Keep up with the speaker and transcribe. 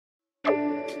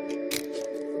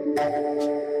According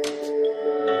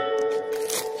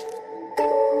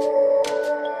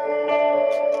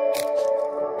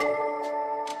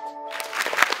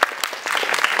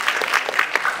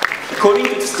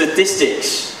to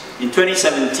statistics, in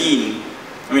 2017,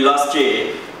 last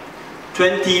year,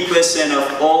 20%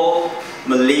 of all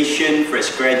Malaysian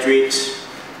fresh graduates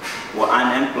were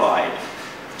unemployed,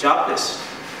 jobless.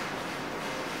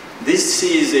 This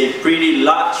is a pretty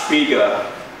large figure,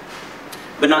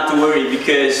 but not to worry,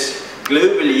 because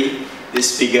globally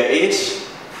this figure is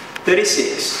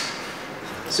 36.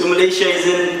 So Malaysia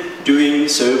isn't doing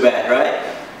so bad, right?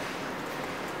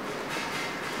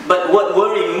 But what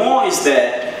worries more is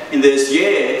that in this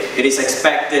year, it is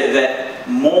expected that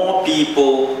more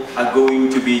people are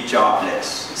going to be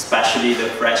jobless, especially the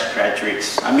fresh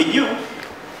graduates. I mean you.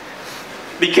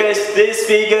 Because this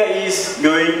figure is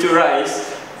going to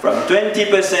rise from 20%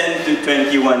 to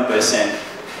 21%.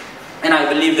 And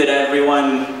I believe that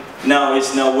everyone now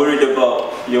is worried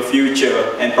about your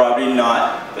future, and probably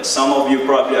not, but some of you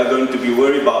probably are going to be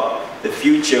worried about the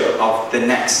future of the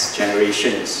next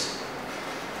generations.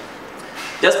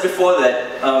 Just before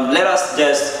that, let us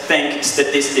just thank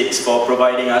statistics for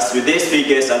providing us with these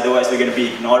figures, otherwise we're going to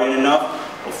be ignoring enough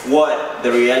of what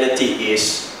the reality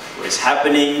is, what is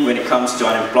happening when it comes to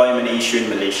unemployment issue in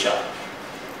Malaysia.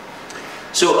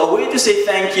 So a way to say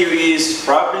thank you is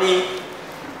probably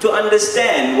to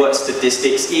understand what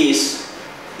statistics is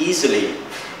easily.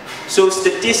 So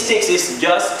statistics is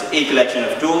just a collection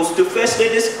of tools to firstly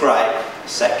describe,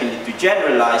 secondly to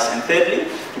generalize, and thirdly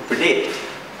to predict.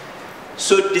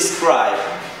 So describe,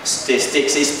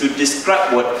 statistics is to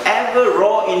describe whatever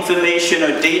raw information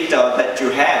or data that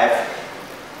you have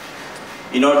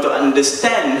in order to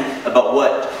understand about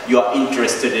what you are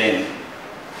interested in.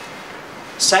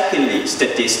 Secondly,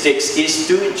 statistics is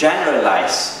to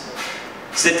generalize.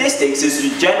 Statistics is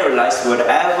to generalize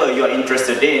whatever you are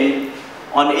interested in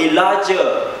on a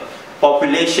larger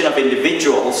population of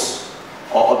individuals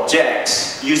or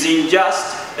objects using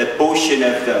just a portion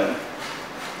of them.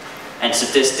 And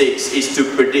statistics is to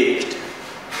predict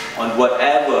on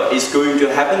whatever is going to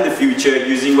happen in the future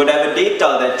using whatever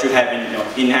data that you have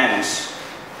in hands.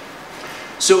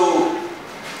 So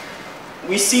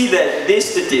we see that these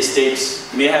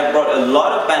statistics may have brought a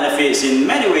lot of benefits in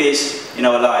many ways in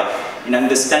our life, in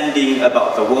understanding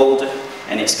about the world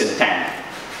and its content.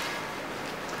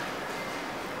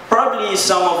 Probably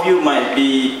some of you might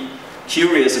be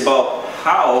curious about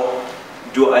how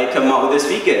do I come up with these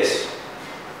figures?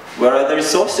 Where are the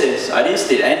resources? I didn't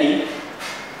state any.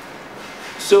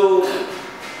 So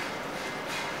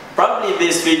probably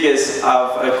these figures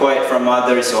I've acquired from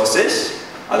other sources,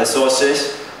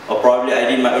 or probably I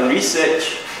did my own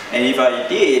research, and if I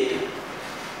did,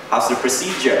 how's the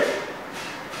procedure?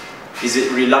 Is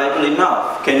it reliable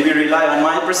enough? Can we rely on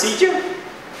my procedure?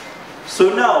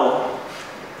 So now,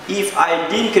 if I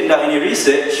didn't conduct any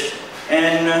research,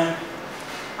 and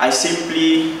I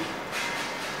simply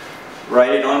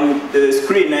write it on the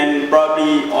screen, and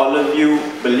probably all of you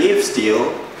believe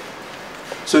still.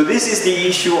 So this is the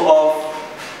issue of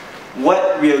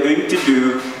what we are going to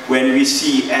do when we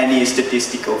see any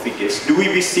statistical figures. Do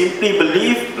we simply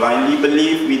believe, blindly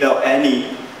believe, without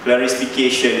any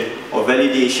clarification or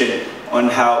validation on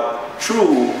how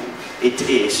true it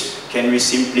is? Can we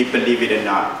simply believe it or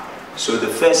not? So the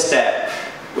first step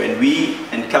when we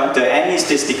encounter any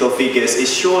statistical figures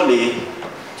is surely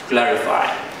to clarify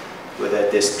whether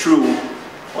it is true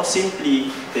or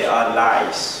simply they are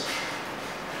lies.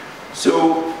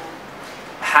 So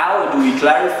how do we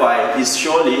clarify is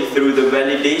surely through the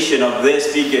validation of these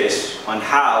figures on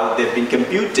how they've been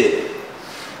computed.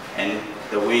 And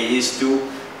the way is to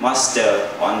master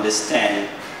or understand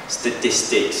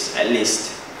statistics, at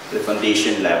least the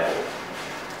foundation level.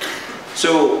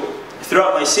 So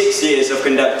throughout my 6 years of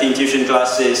conducting tuition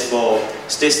classes for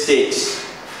statistics,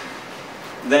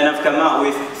 then I've come up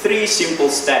with 3 simple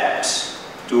steps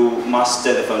to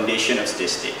master the foundation of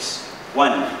statistics.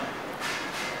 One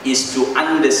is to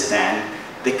understand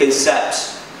the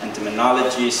concepts and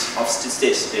terminologies of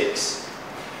statistics,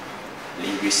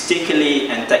 linguistically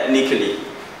and technically.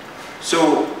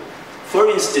 So, for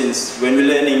instance, when we're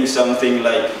learning something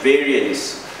like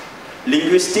variance,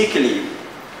 linguistically,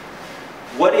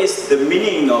 what is the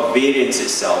meaning of variance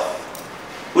itself?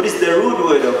 What is the root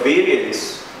word of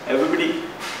variance? Everybody?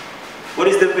 What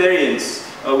is the variance?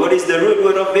 Or what is the root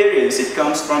word of variance? It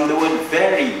comes from the word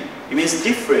vary. It means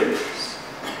different.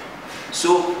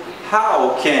 So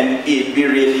how can it be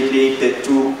related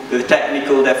to the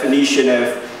technical definition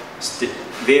of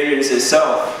variance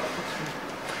itself?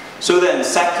 So then,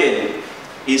 second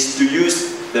is to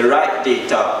use the right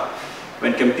data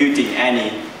when computing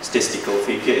any statistical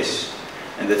figures.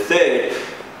 And the third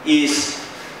is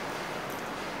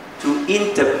to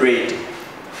interpret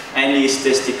any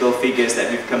statistical figures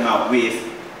that we've come up with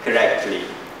correctly.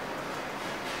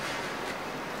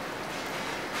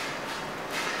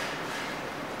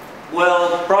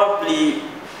 Well, probably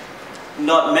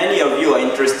not many of you are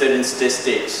interested in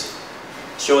statistics,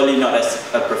 surely not as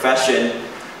a profession,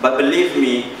 but believe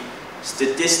me,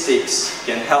 statistics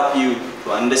can help you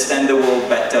to understand the world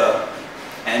better,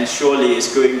 and surely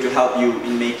it's going to help you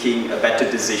in making a better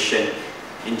decision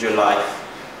in your life.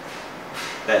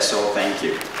 That's all, thank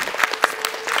you.